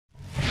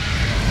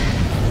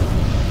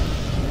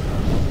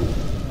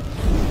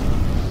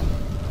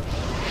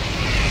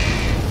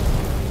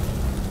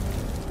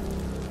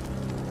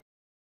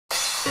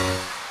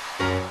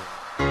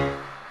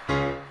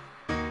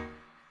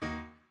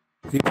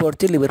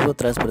Reported Liverpool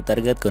transfer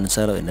target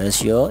Gonzalo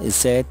Inacio is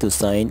set to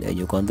sign a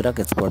new contract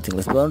at Sporting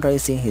Lisbon,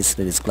 raising his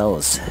release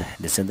clause.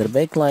 The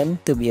centre-back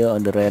climbed to be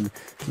on the red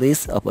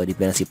list of a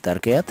defensive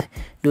target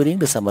during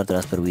the summer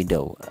transfer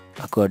window.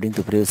 According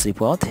to previous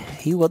report,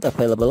 he was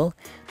available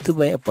to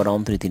buy up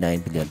around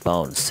 £39 million,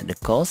 the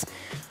cost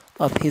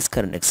of his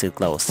current exit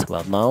clause.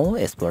 While now,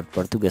 as per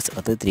Portuguese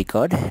athlete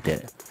record,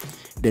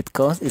 that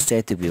cost is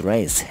said to be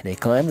raised. They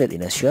claim that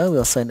Inacio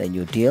will sign a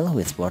new deal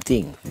with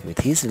Sporting, with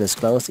his release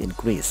clause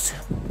increased.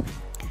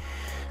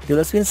 The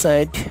Lesbian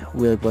side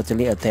will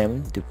reportedly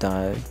attempt to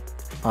tie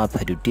up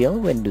the deal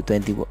when the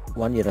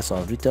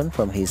 21-year-old returns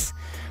from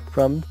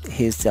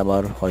his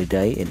summer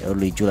holiday in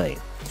early July.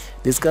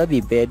 This could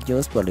be bad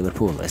news for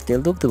Liverpool as they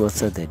look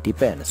towards the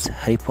defense.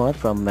 A report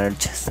from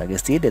March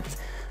suggested that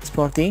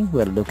Sporting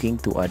were looking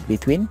to add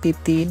between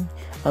 15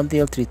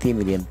 until £30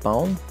 million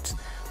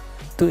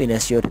to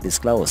Inacio this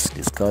clause.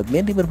 This could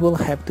mean Liverpool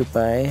have to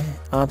pay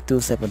up to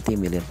 £70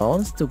 million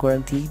to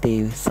guarantee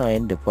they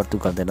sign the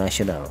Portugal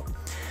international.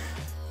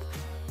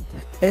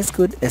 As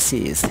good as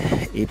he is,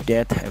 if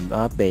that ends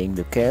up being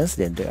the case,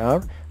 then there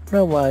are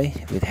no way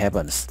it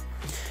happens.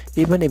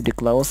 Even if the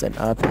clause ends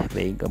up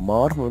being a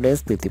more or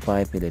less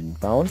 £55 million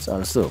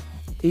also,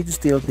 it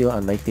still feels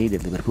unlikely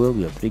that Liverpool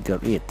will trigger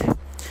it.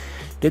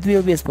 That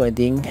will be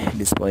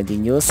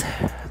disappointing news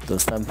to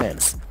some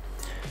fans.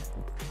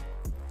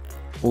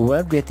 We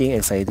were getting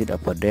excited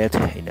about that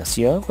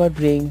Inacio could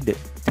bring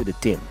to the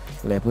team.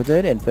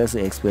 Reputed and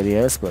personal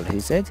experience, but he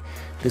said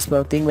the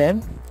Sporting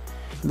man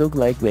looked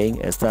like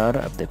being a star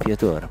of the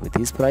future, with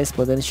his price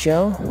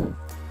potential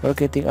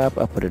rocketing up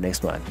for the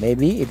next one.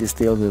 Maybe it is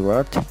still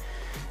worth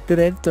the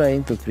Red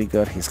trying to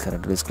trigger his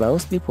current release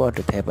clause before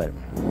that happened.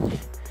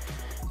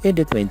 In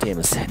the twin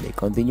teams, they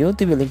continue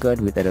to be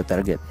linked with other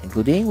targets,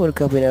 including World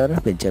Cup winner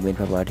Benjamin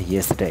Pavard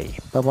yesterday.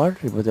 Pavard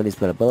reportedly is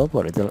available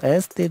for as little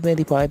as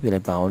 £25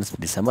 million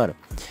this summer.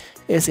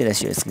 As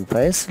Inacio's asking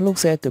price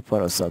looks set to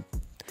fall out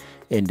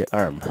in the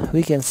arm,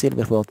 we can see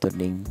Liverpool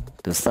turning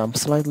to some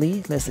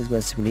slightly less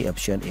expensively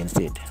option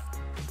instead.